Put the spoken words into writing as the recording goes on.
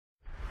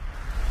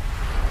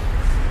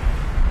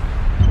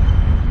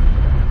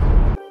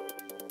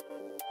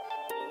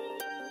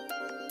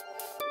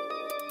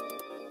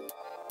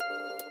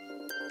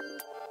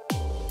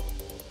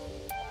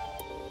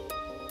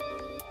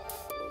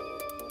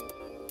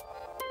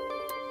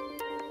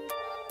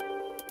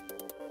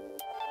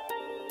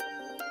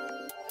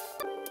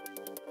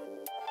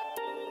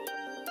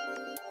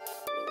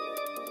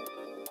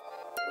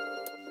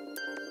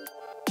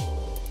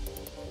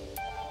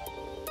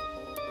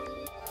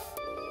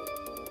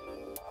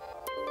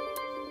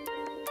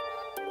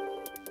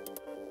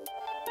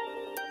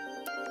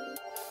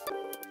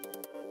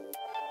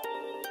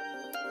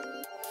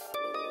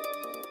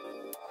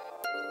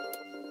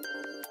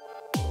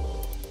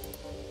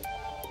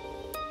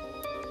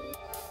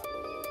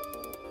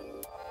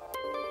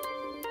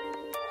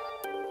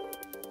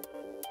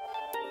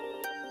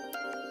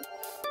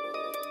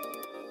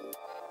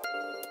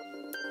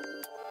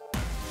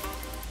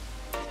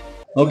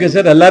Okay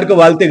sir, எல்லாருக்கும்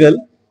வாழ்த்துகள்.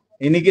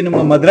 இன்னைக்கு நம்ம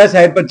மദ്രാസ്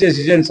ஹையர் பர்ச்சேஸ்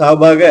டிசிஷன்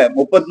சார்பாக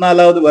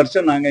 34வது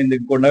வருஷம் நாங்க இந்த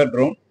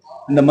கொண்டாடுறோம்.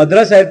 இந்த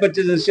மദ്രാസ് ஹையர்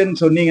பர்ச்சேஸ் டிசிஷன்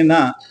சொன்னீங்கன்னா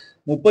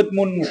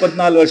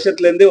 33-34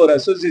 வருஷத்துல இருந்து ஒரு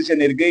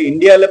அசோசியேஷன் இருக்கு.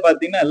 இந்தியாவில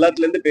பாத்தீங்கன்னா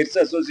எல்லாத்துல இருந்து பெருசு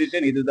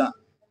அசோசியேஷன் இதுதான்.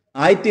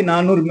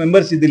 1400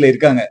 மெம்பர்ஸ் இதுல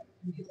இருக்காங்க.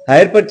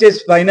 ஹையர்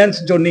பர்ச்சேஸ்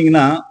ஃபைனான்ஸ்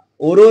சொன்னீங்கன்னா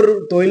ஒரு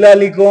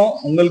தொழிலாளிக்கும்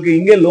உங்களுக்கு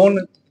இங்க லோன்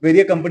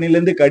பெரிய கம்பெனில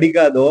இருந்து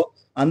கிடைக்காதோ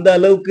அந்த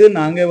அளவுக்கு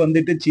நாங்க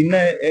வந்துட்டு சின்ன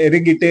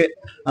இறங்கிட்டு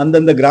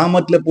அந்தந்த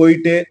கிராமத்துல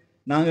போயிட்டு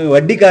நாங்க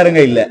வட்டிக்காரங்க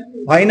இல்ல,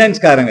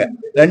 ஃபைனான்ஸ்காரங்க.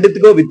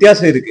 ரெண்டுத்துக்கும்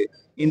வித்தியாசம் இருக்கு.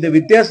 இந்த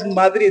வித்தியாசம்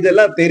மாதிரி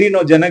இதெல்லாம்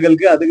தெரியணும்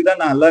ஜனங்களுக்கு. அதுக்கு தான்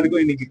நான்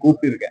எல்லாருக்கும் இன்னைக்கு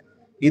கூப்பிட்டு இருக்கேன்.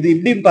 இது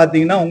இப்படின்னு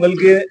பாத்தீங்கன்னா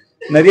உங்களுக்கு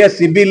நிறைய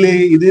சிபில்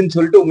இதுன்னு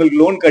சொல்லிட்டு உங்களுக்கு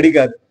லோன்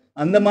கிடைக்காது.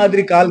 அந்த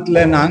மாதிரி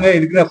காலத்துல நாங்க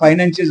இருக்கிற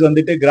ஃபைனான்சியர்ஸ்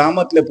வந்துட்டு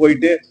கிராமத்துல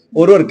போயிட்டு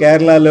ஒரு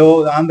கேரளாலோ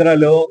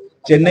ஆந்திராலோ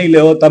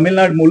சென்னையிலோ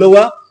தமிழ்நாடு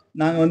முழுவா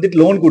நாங்க வந்துட்டு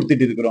லோன்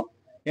கொடுத்துட்டு இருக்கிறோம்.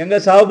 எங்க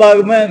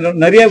சாபாகமே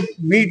நிறைய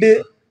வீடு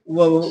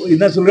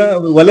என்ன சொல்றேன்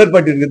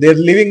வளர்பட்டு இருக்கு.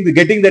 தேர் லிவிங்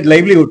கெட்டிங் தட்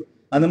லைவ்லிஹுட்.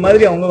 அந்த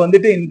மாதிரி அவங்க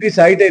வந்துட்டு இன்க்ரீஸ்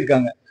ஆகிட்டே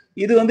இருக்காங்க.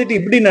 இது வந்துட்டு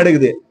இப்படி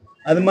நடக்குது.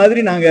 அது மாதிரி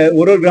நாங்க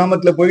ஒரு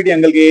கிராமத்துல போயிட்டு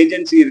எங்களுக்கு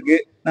ஏஜென்சி இருக்கு.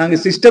 நாங்க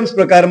சிஸ்டம்ஸ்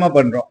பிரகாரமா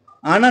பண்றோம்.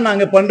 ஆனா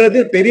நாங்க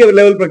பண்றது பெரிய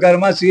லெவல்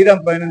பிரகாரமா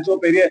ஸ்ரீராம் பைனான்ஸோ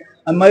பெரிய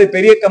அந்த மாதிரி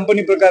பெரிய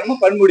கம்பெனி பிரகாரமா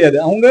பண்ண முடியாது.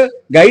 அவங்க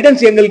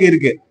கைடன்ஸ் எங்களுக்கு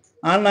இருக்கு.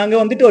 ஆனா நாங்க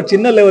வந்துட்டு ஒரு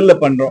சின்ன லெவல்ல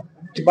பண்றோம்.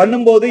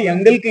 பண்ணும்போது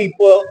எங்களுக்கு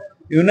இப்போ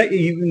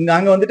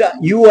நாங்க வந்துட்டு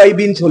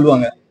யூஐபின்னு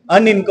சொல்லுவாங்க,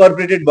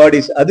 அன்இன்கார்பரேட்டட்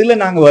பாடிஸ்.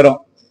 அதுல நாங்க வரோம்.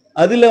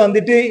 அதுல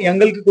வந்துட்டு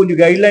எங்களுக்கு கொஞ்சம்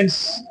கைட்லைன்ஸ்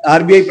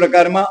ஆர்பிஐ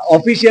பிரகாரமா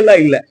ஆஃபிஷியலா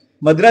இல்ல.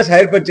 மദ്രാസ്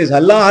ஹையர் பர்ச்சேஸ்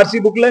எல்லாம் ஆர்சி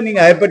புக்ல நீங்க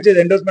ஹையர் பர்ச்சேஸ்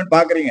என்டோர்ஸ்மெண்ட்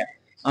பாக்குறீங்க.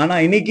 ஆனா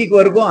இன்னைக்கு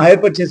வரைக்கும்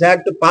ஹையர் பர்ச்சேஸ்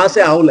ஆக்ட்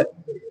பாஸே ஆகல.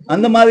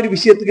 அந்த மாதிரி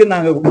விஷயத்துக்கு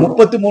நாங்க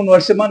 33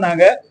 வருஷமா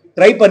நாங்க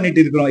ட்ரை பண்ணிட்டு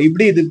இருக்கிறோம்.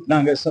 இப்படி இது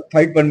நாங்க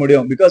ஃபைட் பண்ண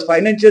முடியும். பிகாஸ்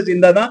ஃபைனான்சியல்ஸ்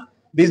இருந்தாதான்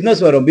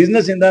பிசினஸ் வரும்.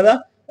 பிசினஸ்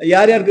இருந்தாதான்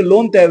யார் யாருக்கு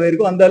லோன் தேவை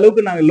இருக்கும் அந்த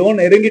அளவுக்கு நாங்க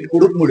லோன் இறங்கிட்டு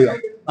கொடுக்க முடியும்.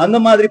 அந்த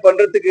மாதிரி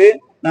பண்றதுக்கு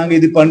நாங்க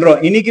இது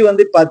பண்றோம். இன்னைக்கு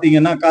வந்து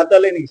பாத்தீங்கன்னா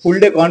காத்தால இன்னைக்கு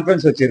ஃபுல் டே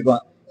கான்ஃபரன்ஸ்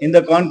வச்சிருக்கோம். இந்த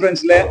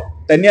கான்ஃபரன்ஸ்ல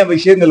தனியா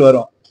விஷயங்கள்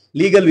வரும்.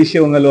 லீகல்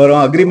விஷயங்கள் வரும்,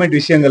 அக்ரிமெண்ட்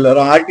விஷயங்கள்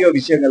வரும், ஆர்டிஓ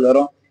விஷயங்கள்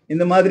வரும்,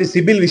 இந்த மாதிரி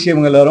சிபில்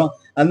விஷயங்கள் வரும்.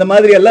 அந்த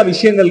மாதிரி எல்லா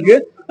விஷயங்களுக்கு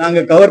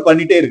நாங்க கவர்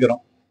பண்ணிட்டே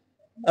இருக்கிறோம்.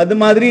 அது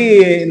மாதிரி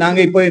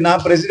நாங்க இப்போ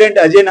நான் பிரசிடென்ட்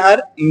அஜய்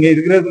நஹார், இங்க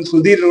இருக்கிற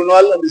சுதீர்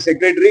ருன்வால் அந்த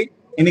செக்ரட்டரி,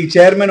 இன்னைக்கு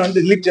சேர்மன் வந்து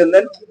திலீப்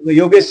சந்தன்,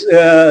 யோகேஷ்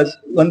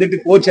வந்துட்டு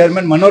கோ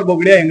சேர்மன் மனோர்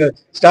போகடியா. எங்க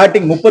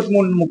ஸ்டார்டிங்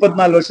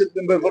 33-34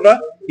 வருஷத்துக்கு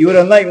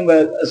இவரெல்லாம் இவங்க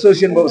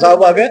அசோசியேஷன்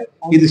சார்பாக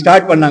இது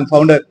ஸ்டார்ட் பண்ணாங்க.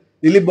 Founder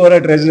Dilip Bora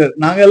treasurer.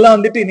 நாங்க எல்லாம்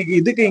வந்துட்டு இன்னைக்கு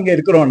இதுக்கு இங்க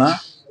இருக்கிறோம்னா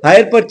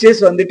ஹையர் பர்ச்சேஸ்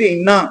வந்துட்டு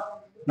இன்னும்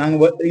நாங்க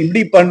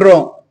இப்படி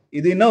பண்றோம்.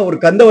 இது இன்னும் ஒரு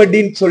கந்த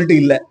வட்டின்னு சொல்லிட்டு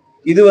இல்ல.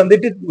 இது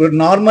வந்துட்டு ஒரு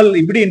நார்மல்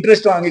இப்படி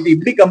இன்ட்ரெஸ்ட் வாங்கிட்டு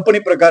இப்படி கம்பெனி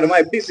பிரகாரமா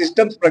இப்படி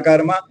சிஸ்டம்ஸ்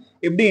பிரகாரமா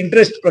எப்படி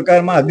இன்ட்ரெஸ்ட்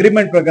பிரகாரமா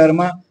அக்ரிமெண்ட்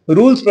பிரகாரமா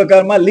ரூல்ஸ்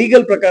பிரகாரமா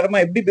லீகல் பிரகாரமா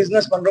எப்படி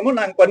பிசினஸ் பண்றோமோ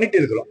நாங்க பண்ணிட்டு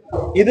இருக்கிறோம்.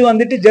 இது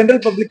வந்துட்டு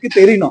ஜெனரல் பப்ளிக்கு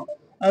தெரியணும்.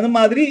 அந்த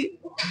மாதிரி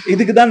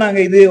இதுக்கு தான்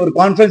நாங்க இது ஒரு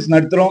கான்ஃபரன்ஸ்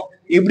நடத்துறோம்.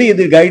 இப்படி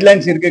இது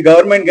கைட்லைன்ஸ் இருக்கு.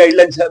 கவர்மெண்ட்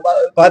கைட்லைன்ஸ்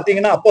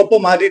பாத்தீங்கன்னா அப்பப்போ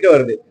மாறிட்டு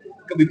வருது.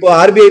 இப்போ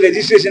ஆர்பிஐ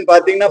ரெஜிஸ்ட்ரேஷன்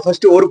பாத்தீங்கன்னா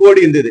ஃபர்ஸ்ட் 1 கோடி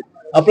இருந்தது.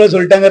 அப்புறம்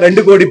சொல்லிட்டாங்க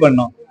 2 கோடி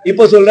பண்ணோம்.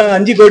 இப்போ சொல்றாங்க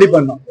 5 கோடி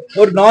பண்ணோம்.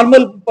 ஒரு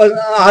நார்மல்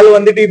ஆள்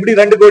வந்துட்டு இப்படி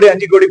 2 கோடி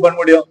 5 கோடி பண்ண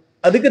முடியும்.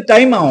 அதுக்கு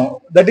டைம் ஆகும்.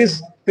 தட் இஸ்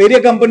பெரிய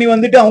கம்பெனி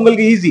வந்துட்டு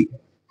அவங்களுக்கு ஈஸி.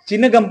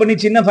 சின்ன கம்பெனி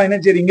சின்ன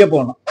ஃபைனான்சியர் இங்கே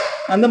போகணும்.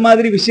 அந்த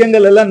மாதிரி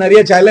விஷயங்கள் எல்லாம்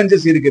நிறைய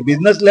சேலஞ்சஸ் இருக்கு.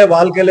 பிசினஸ்ல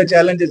வாழ்க்கையில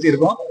சேலஞ்சஸ்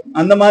இருக்கும்.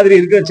 அந்த மாதிரி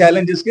இருக்கிற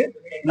சேலஞ்சஸ்க்கு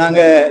நாங்க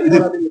இது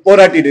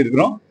போராட்டிட்டு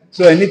இருக்கிறோம்.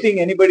 So anything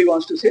anybody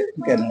wants to say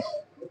can.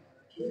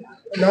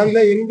 நாங்க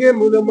எங்கே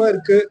மூலமா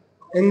இருக்கு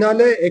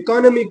என்னால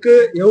எக்கானமிக்கு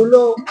எவ்வளோ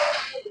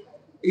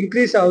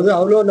இன்க்ரீஸ் ஆகுது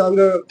அவ்வளோ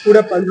நாங்க கூட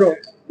பண்றோம்.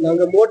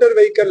 நாங்க மோட்டார்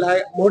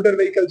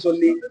வெஹிக்கல்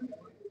சொல்லி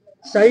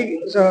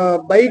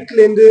பைக்ல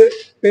இருந்து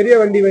பெரிய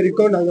வண்டி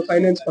வரைக்கும் நாங்க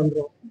ஃபைனான்ஸ்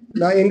பண்றோம்.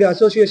 நான் எங்க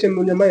அசோசியேஷன்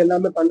மூலமா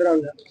எல்லாமே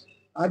பண்றாங்க.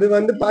 அது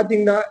வந்து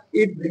பாத்தீங்கன்னா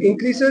it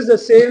increases the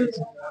sales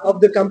of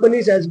the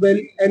companies as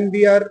well and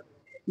we are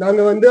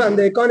நாங்க வந்து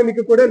அந்த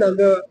எக்கானமிக்கு கூட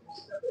நாங்க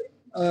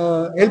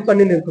ஹெல்ப்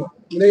பண்ணின்னு இருக்கோம்.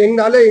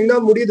 எங்களால என்ன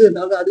முடியுது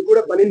நாங்க அது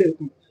கூட பண்ணின்னு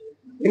இருக்கோம்.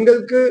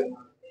 எங்களுக்கு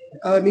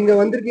நீங்க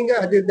வந்திருக்கீங்க.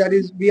 அது that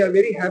is we are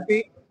very happy.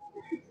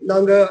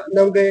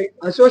 நாங்க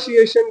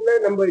அசோசியேஷன்ல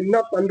நம்ம என்ன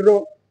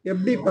பண்றோம்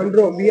எப்படி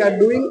பண்றோம் we are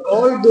doing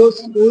all those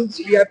rules,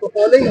 we are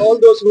following all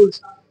those rules.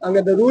 அங்க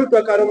அந்த ரூல்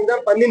பிரகாரம்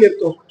தான் பண்ணின்னு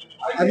இருக்கோம்.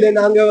 அதுல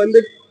நாங்க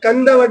வந்து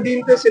கந்த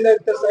வட்டின்ட்டு சில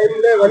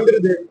சைட்ல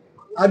வந்துருது.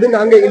 அது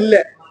நாங்க இல்ல.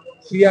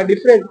 we are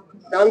different.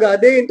 நாங்க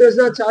அதே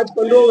இன்ட்ரெஸ்ட் தான் சார்ஜ்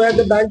பண்றோம் where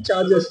the bank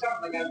charges.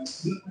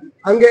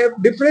 அங்க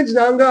டிஃபரன்ஸ்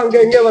நாங்க அங்க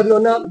எங்க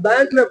வரணும்னா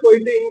பேங்க்ல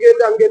போயிட்டு இங்க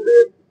இருந்து அங்க இருந்து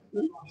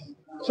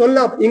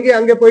சொல்லலாம். இங்க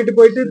அங்க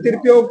போயிட்டு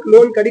திருப்பியும்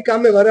லோன்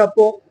கிடைக்காம வர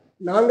அப்போ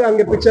நாங்க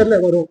அங்க பிக்சர்ல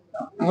வரோம்.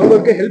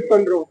 அவங்களுக்கு ஹெல்ப்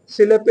பண்றோம்.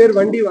 சில பேர்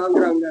வண்டி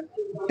வாங்குறாங்க,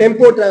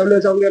 டெம்போ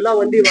டிராவலர்ஸ் அவங்க எல்லாம்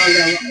வண்டி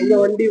வாங்குறாங்க, அவங்க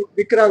வண்டி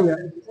விற்கிறாங்க.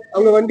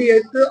 அவங்க வண்டி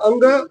எடுத்து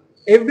அவங்க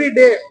every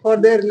day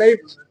for their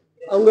life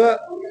அவங்க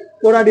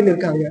போராடின்னு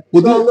இருக்காங்க.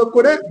 அவங்க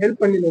கூட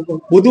ஹெல்ப் பண்ணி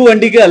இருக்கோம். புது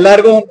வண்டிக்கு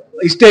எல்லாருக்கும்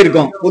இஷ்டம்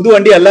இருக்கும். புது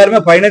வண்டி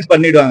எல்லாருமே ஃபைனான்ஸ்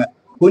பண்ணிடுவாங்க.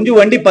 கொஞ்சம்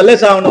வண்டி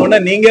பல்லஸ் ஆகணும்னா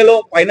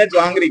நீங்களும் ஃபைனான்ஸ்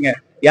வாங்குறீங்க.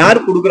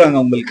 யாரு கொடுக்குறாங்க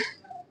உங்களுக்கு?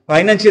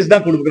 பைனான்சியர்ஸ்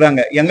தான்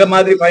கொடுக்குறாங்க. எங்க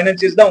மாதிரி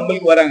பைனான்சியர்ஸ் தான்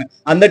உங்களுக்கு வராங்க.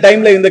 அந்த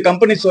டைம்ல இந்த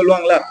கம்பெனி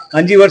சொல்லுவாங்களா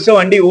 5 வருஷம்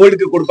வண்டி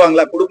ஓல்டுக்கு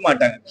கொடுப்பாங்களா? கொடுக்க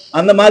மாட்டாங்க.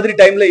 அந்த மாதிரி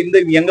டைம்ல இந்த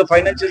எங்க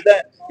பைனான்சியர்ஸ்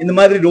தான் இந்த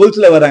மாதிரி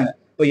ரோல்ஸ்ல வராங்க.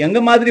 இப்போ எங்க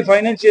மாதிரி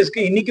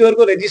பைனான்சியர்ஸ்க்கு இன்னைக்கு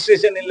வரைக்கும்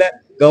ரெஜிஸ்ட்ரேஷன் இல்ல,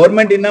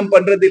 கவர்மெண்ட் இன்னும்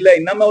பண்றது இல்ல,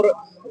 இன்னும் ஒரு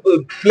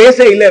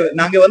பிளேஸே இல்ல.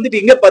 நாங்க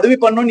வந்துட்டு இங்க பதவி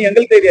பண்ணோம்னு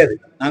எங்களுக்கு தெரியாது.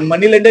 நாங்க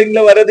மணி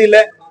லெண்டரிங்ல வர்றது இல்ல,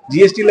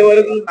 ஜிஎஸ்டில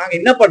வர்றது, நாங்க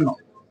என்ன பண்ணோம்?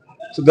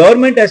 So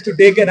government has to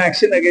take an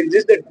action against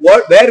this, that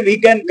where we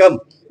can come.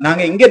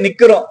 நாங்க இங்க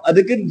நிக்கிறோம்,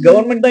 அதுக்கு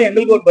கவர்மெண்ட் தான்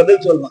எங்களுக்கு ஒரு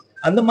பதில் சொல்லணும்.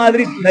 அந்த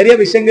மாதிரி நிறைய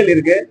விஷயங்கள்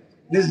இருக்கு.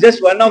 This is just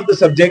one of the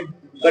subject.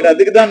 But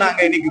அதுக்கு தான் நாங்க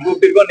இன்னைக்கு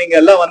கூப்பிட்டிருக்கோம். நீங்க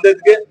எல்லாம்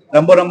வந்ததுக்கு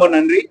ரொம்ப ரொம்ப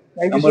நன்றி.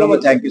 ரொம்ப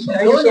thank you so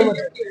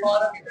much.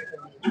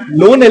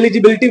 Loan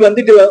eligibility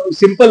வந்துட்டு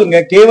சிம்பிள்ங்க.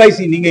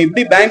 கேவைசி நீங்க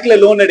எப்படி பேங்க்ல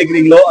லோன்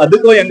எடுக்கிறீங்களோ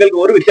அதுக்கும்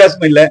எங்களுக்கு ஒரு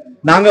வித்தியாசம் இல்ல.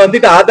 நாங்க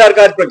வந்துட்டு ஆதார்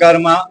கார்டு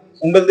பிரகாரமா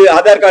உங்களுக்கு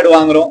ஆதார் கார்டு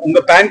வாங்குறோம், உங்க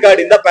பேன் கார்டு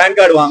இருந்தா பேன்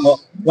கார்டு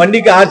வாங்குவோம்,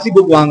 வண்டிக்கு ஆர்சி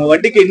புக் வாங்குவோம்,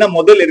 வண்டிக்கு என்ன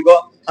முதல் இருக்கோ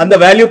அந்த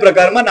வேல்யூ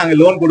பிரகாரமா நாங்க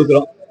லோன்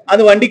கொடுக்குறோம்.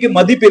 அது வண்டிக்கு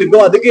மதிப்பு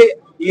இருக்கும், அதுக்கு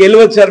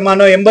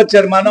 70%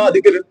 80%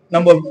 அதுக்கு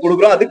நம்ம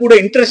கொடுக்குறோம். அது கூட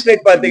இன்ட்ரெஸ்ட்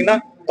ரேட் பாத்தீங்கன்னா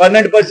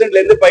 12%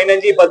 இருந்து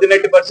 15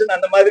 18%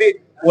 அந்த மாதிரி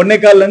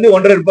 1.25 இருந்து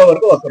 1.5 ரூபாய்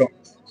வரைக்கும் வைக்கிறோம்.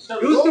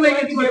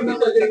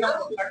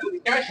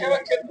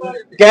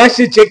 கேஷ்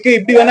செக்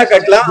இப்படி வேணா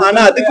கட்டலாம், ஆனா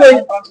அதுக்கும்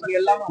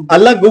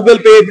எல்லாம்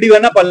கூகுள் பே இப்படி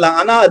வேணா பண்ணலாம்.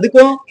 ஆனா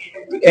அதுக்கும்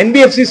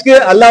என்பிஎஃப்சிஸ்க்கு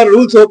எல்லாம்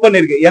ரூல்ஸ் ஓபன்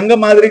இருக்கு. எங்க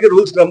மாதிரிக்கு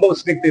ரூல்ஸ் ரொம்ப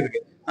ஸ்ட்ரிக்ட்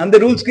இருக்கு. அந்த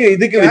ரூல்ஸ்க்கு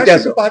இதுக்கு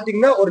வித்தியாசம்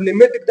பாத்தீங்கன்னா ஒரு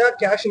லிமிட்டுக்கு தான்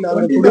கேஷ்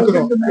நாங்க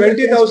கொடுக்கிறோம்.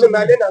 20,000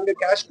 மேலே நாங்க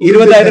கேஷ்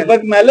 20,000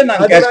 ரூபாய்க்கு மேல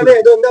நாங்க கேஷ்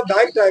ஏதோ வந்து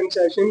பேங்க்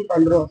டிரான்சாக்ஷன்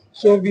பண்றோம்.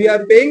 So we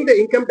are paying the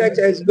income tax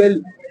as well.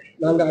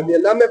 நாங்க அது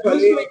எல்லாமே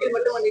பண்ணி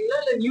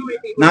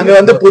நாங்க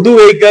வந்து புது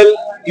vehicle,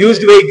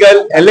 used vehicle,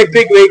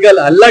 electric vehicle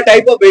எல்லா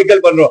டைப் ஆஃப்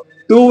வெஹிக்கிள் பண்றோம்.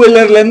 2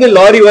 வீலர்ல இருந்து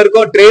லாரி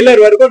வரைக்கும்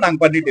ட்ரெய்லர் வரைக்கும் நாங்க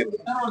பண்ணிட்டு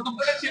இருக்கோம்.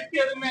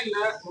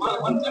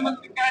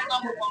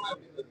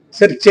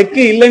 சார் செக்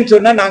இல்லைன்னு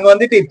சொன்னா நாங்க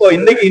வந்துட்டு இப்போ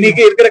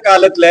இன்னைக்கு இருக்கிற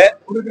காலத்துல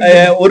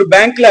ஒரு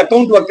பேங்க்ல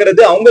அக்கௌண்ட்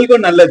வைக்கிறது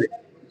அவங்களுக்கும் நல்லது.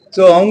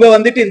 சோ அவங்க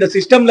வந்துட்டு இந்த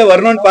சிஸ்டம்ல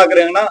வரணும்னு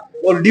பாக்குறாங்கன்னா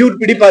ஒரு டியூட்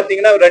பிடி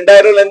பாத்தீங்கன்னா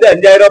 2,000 இருந்து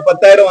 5,000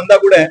 10,000 வந்தா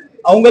கூட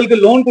அவங்களுக்கு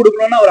லோன்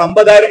கொடுக்கணும்னா ஒரு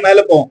 50,000 மேல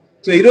போகும்.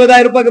 சோ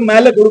 20,000 ரூபாய்க்கு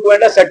மேல கொடுக்க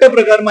வேண்டாம், சட்ட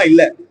பிரகாரமா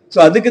இல்ல. சோ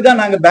அதுக்குதான்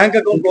நாங்க பேங்க்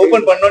அக்கௌண்ட்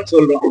ஓபன் பண்ணோம்னு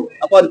சொல்றோம்.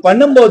 அப்போ அது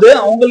பண்ணும்போது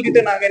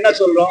அவங்ககிட்ட நாங்க என்ன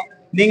சொல்றோம்,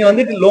 நீங்க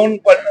வந்துட்டு லோன்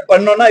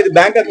பண்ணோம்னா இது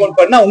பேங்க் அக்கௌண்ட்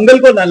பண்ணா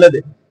உங்களுக்கும்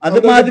நல்லது. அது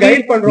மாதிரி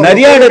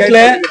நிறைய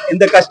இடத்துல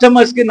இந்த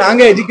கஸ்டமர்ஸ்க்கு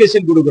நாங்க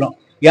எஜுகேஷன் கொடுக்குறோம்.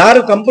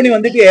 யாரும் கம்பெனி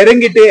வந்துட்டு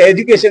இறங்கிட்டு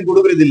எஜுகேஷன்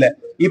கொடுக்கறது இல்ல.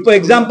 இப்போ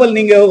எக்ஸாம்பிள்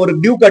நீங்க ஒரு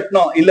டியூ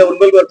கட்டணும், இல்ல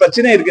உங்களுக்கு ஒரு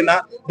பிரச்சனை இருக்குன்னா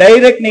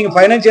டைரக்ட் நீங்க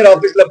பைனான்சியல்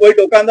ஆபீஸ்ல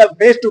போயிட்டு உட்கார்ந்தா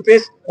ஃபேஸ் டு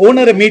ஃபேஸ்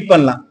ஓனரை மீட்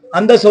பண்ணலாம்.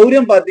 அந்த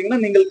சௌரியம் பாத்தீங்கன்னா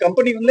நீங்கள்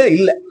கம்பெனிக்குள்ள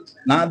இல்ல.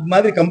 நான் அது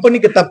மாதிரி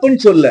கம்பெனிக்கு தப்புன்னு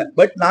சொல்ல,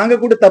 பட் நாங்க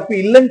கூட தப்பு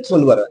இல்லைன்னு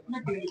சொல்லுவாரு.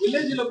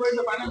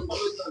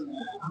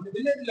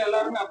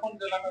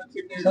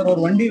 சார்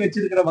ஒரு வண்டி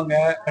வச்சிருக்கிறவங்க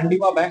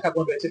கண்டிப்பா பேங்க்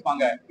அக்கௌண்ட்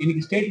வச்சிருப்பாங்க.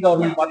 இன்னைக்கு ஸ்டேட்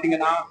கவர்மெண்ட்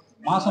பாத்தீங்கன்னா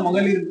மாசம்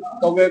மகளிர்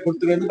தொகை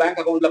கொடுத்துட்டு வந்து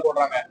பேங்க் அக்கௌண்ட்ல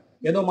போடுறாங்க.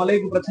 ஏதோ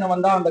மலைக்கு பிரச்சனை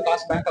வந்தா அந்த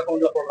காசு பேங்க்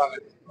அக்கௌண்ட்ல போடுறாங்க.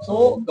 சோ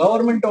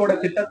கவர்மெண்டோட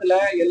திட்டத்துல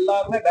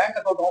எல்லாருமே பேங்க்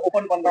அக்கௌண்ட்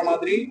ஓபன் பண்ற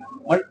மாதிரி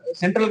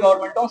சென்ட்ரல்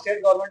கவர்மெண்ட்டும்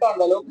ஸ்டேட் கவர்மெண்ட்டும்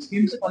அந்த அளவுக்கு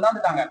ஸ்கீம்ஸ்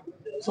கொண்டாந்துட்டாங்க.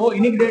 சோ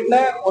இன்னைக்கு டேட்ல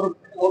ஒரு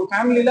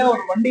ஃபேமிலில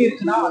ஒரு வண்டி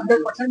இருக்குன்னா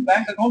 100%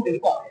 பேங்க் அக்கௌண்ட்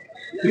இருக்கும்.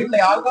 வீட்டுல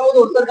யாருக்காவது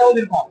ஒருத்தருக்காவது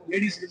இருக்கும்,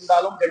 லேடிஸ்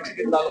இருந்தாலும்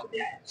ஜென்ட்ஸுக்கு இருந்தாலும்.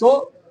 சோ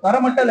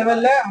தரமட்ட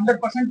லெவல்ல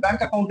 100%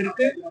 பேங்க் அக்கௌண்ட்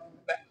இருக்கு.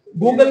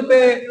 கூகுள் பே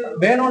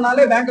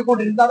வேணும்னாலே பேங்க்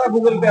அக்கௌண்ட் இருந்தாதான்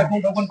கூகுள் பே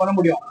அக்கௌண்ட் ஓபன் பண்ண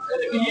முடியும்.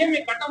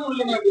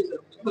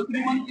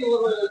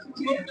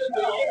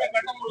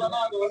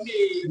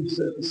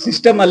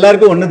 சிஸ்டம்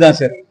எல்லாருக்கும் ஒண்ணுதான்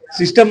சார்.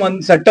 சிஸ்டம்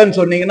வந்து சட்டம்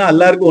சொன்னீங்கன்னா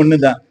எல்லாருக்கும்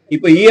ஒண்ணுதான்.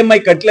 இப்ப இஎம்ஐ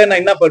கட்டலன்னா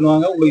என்ன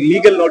பண்ணுவாங்க, உங்களுக்கு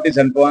லீகல்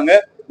நோட்டீஸ் அனுப்புவாங்க,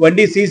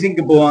 வண்டி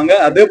சீசிங்க்கு போவாங்க,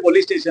 அதே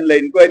போலீஸ் ஸ்டேஷன்ல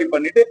இன்கொயரி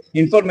பண்ணிட்டு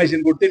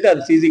இன்ஃபர்மேஷன் கொடுத்துட்டு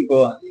அது சீசிங்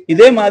போவாங்க.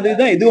 இதே மாதிரி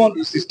தான் இதுவும்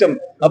சிஸ்டம்.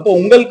 அப்போ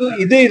உங்களுக்கு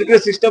இது இருக்கிற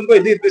சிஸ்டம்க்கும்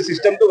இது இருக்கிற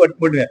சிஸ்டம்க்கும்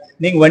ஒர்க் பண்ணுங்க.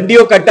 நீங்க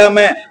வண்டியோ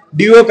கட்டாம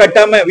டியூவோ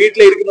கட்டாம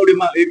வீட்டுல இருக்க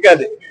முடியுமா?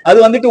 இருக்காது. அது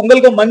வந்துட்டு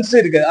உங்களுக்கு மனசு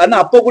இருக்கு. ஆனா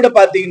அப்போ கூட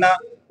பாத்தீங்கன்னா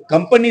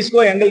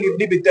கம்பெனிஸ்க்கும் எங்களுக்கு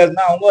இப்படி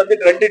வித்தியாசம்னா அவங்க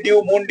வந்துட்டு 2 டியூ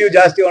 3 டியூ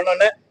ஜாஸ்தி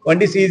ஒன்னொன்னு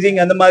வண்டி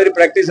சீசிங் அந்த மாதிரி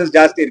பிராக்டிசஸ்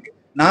ஜாஸ்தி இருக்கு.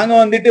 நாங்க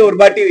வந்துட்டு ஒரு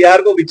பாட்டி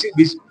யாருக்கும்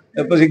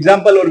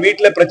எக்ஸாம்பிள் ஒரு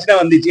வீட்டுல பிரச்சனை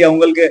வந்துச்சு,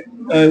 அவங்களுக்கு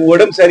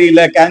உடம்பு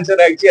சரியில்லை,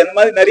 கேன்சர் ஆயிடுச்சு, அந்த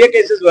மாதிரி நிறைய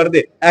கேசஸ்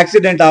வருது,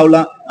 ஆக்சிடென்ட்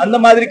ஆகலாம். அந்த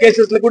மாதிரி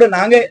கேசஸ்ல கூட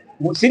நாங்க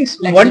சின்ஸ்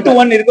 1 to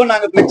 1 இருக்கோம்,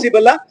 நாங்க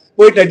பிளெக்சிபிளா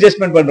போயிட்டு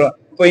அட்ஜஸ்ட்மெண்ட் பண்றோம்.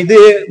 இப்போ இது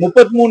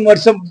 33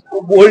 வருஷம்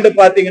ஓல்டு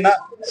பாத்தீங்கன்னா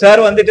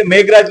சார் வந்துட்டு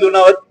மேக்ராஜ்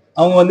லூனாவத்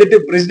அவங்க வந்துட்டு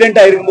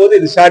பிரசிடென்ட் ஆயிருக்கும் போது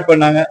இது ஸ்டார்ட்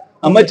பண்ணாங்க.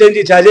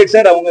 அமர்ச்சந்தி சாஜேக்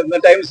சார் அவங்க இந்த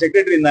டைம்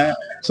செக்ரட்டரி இருந்தாங்க,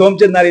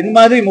 சோம்சந்த். இந்த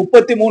மாதிரி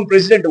 33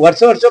 பிரசிடென்ட்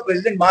வருஷம்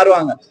பிரசிடென்ட்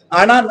மாறுவாங்க.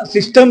 ஆனா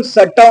சிஸ்டம்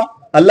சட்டம்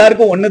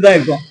எல்லாருக்கும் ஒண்ணுதான்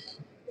இருக்கும்.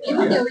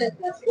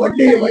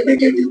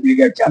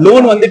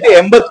 லோன் வந்துட்டு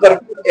 80%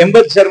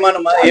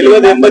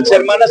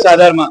 70-80%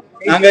 சாதாரணமா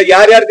நாங்க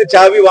யாருக்கு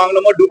சாவி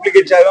வாங்கணுமோ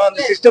டூப்ளிகேட் சாவி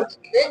அந்த சிஸ்டம்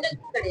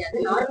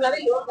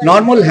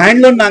நார்மல்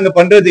ஹேண்ட் லோன் நாங்க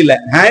பண்றது இல்ல.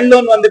 ஹேண்ட்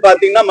லோன் வந்து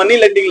பாத்தீங்கன்னா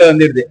மணி லெண்டிங்ல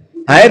வந்துடுது.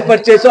 ஹையர்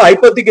பர்ச்சேஸோ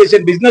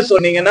ஹைபோத்திகேஷன் பிசினஸ்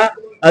சொன்னீங்கன்னா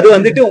அது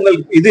வந்துட்டு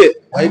உங்களுக்கு இது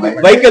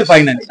வெஹிக்கிள்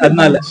ஃபைனான்ஸ்.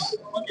 அதனால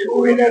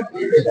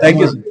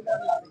தேங்க்யூ சார்.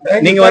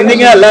 நீங்க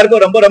வந்தீங்க,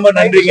 எல்லாருக்கும் ரொம்ப ரொம்ப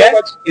நன்றிங்க.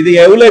 இது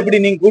எவ்வளவு எப்படி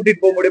நீங்க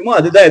கூட்டிட்டு போக முடியுமோ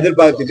அதுதான்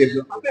எதிர்பார்த்துட்டு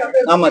இருக்கோம்.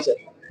 ஆமா சார்.